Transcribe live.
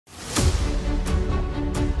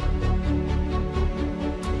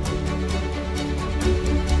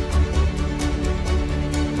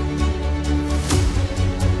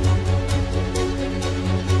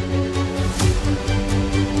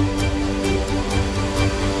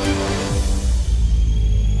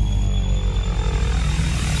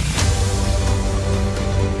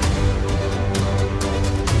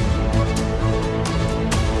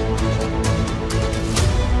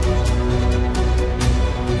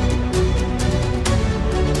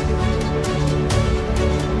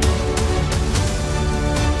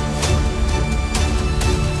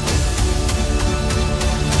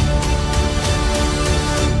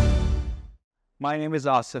My name is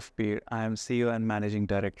Asif Peer. I am CEO and Managing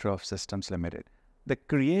Director of Systems Limited. The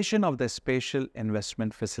creation of the Special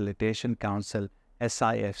Investment Facilitation Council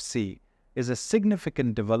 (SIFC) is a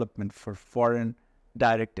significant development for foreign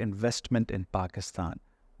direct investment in Pakistan,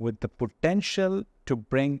 with the potential to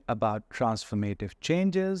bring about transformative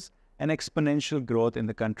changes and exponential growth in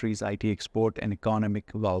the country's IT export and economic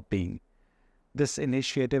well-being. This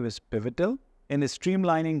initiative is pivotal in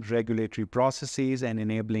streamlining regulatory processes and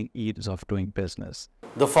enabling ease of doing business.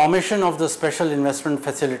 The formation of the Special Investment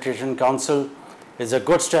Facilitation Council is a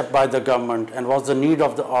good step by the government and was the need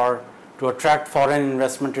of the hour to attract foreign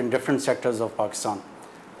investment in different sectors of Pakistan.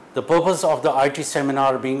 The purpose of the IT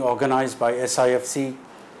seminar being organized by SIFC,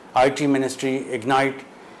 IT Ministry, Ignite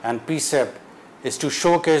and PCEP is to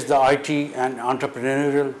showcase the IT and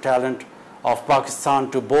entrepreneurial talent of Pakistan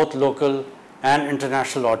to both local and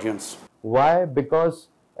international audience. Why? Because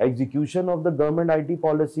execution of the government IT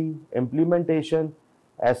policy, implementation,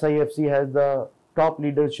 SIFC has the top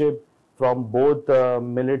leadership from both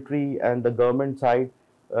military and the government side,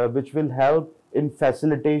 which will help in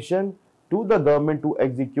facilitation to the government to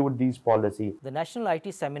execute these policies. The National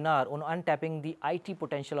IT Seminar on Untapping the IT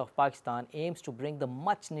Potential of Pakistan aims to bring the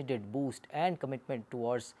much needed boost and commitment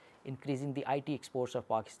towards increasing the IT exports of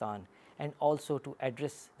Pakistan and also to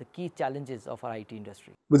address the key challenges of our IT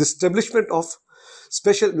industry. With the establishment of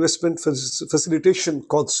Special Investment Facilitation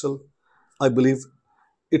Council, I believe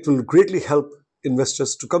it will greatly help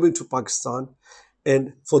investors to come into Pakistan,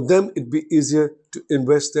 and for them it will be easier to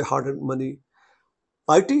invest their hard-earned money.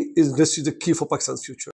 IT industry is the key for Pakistan's future.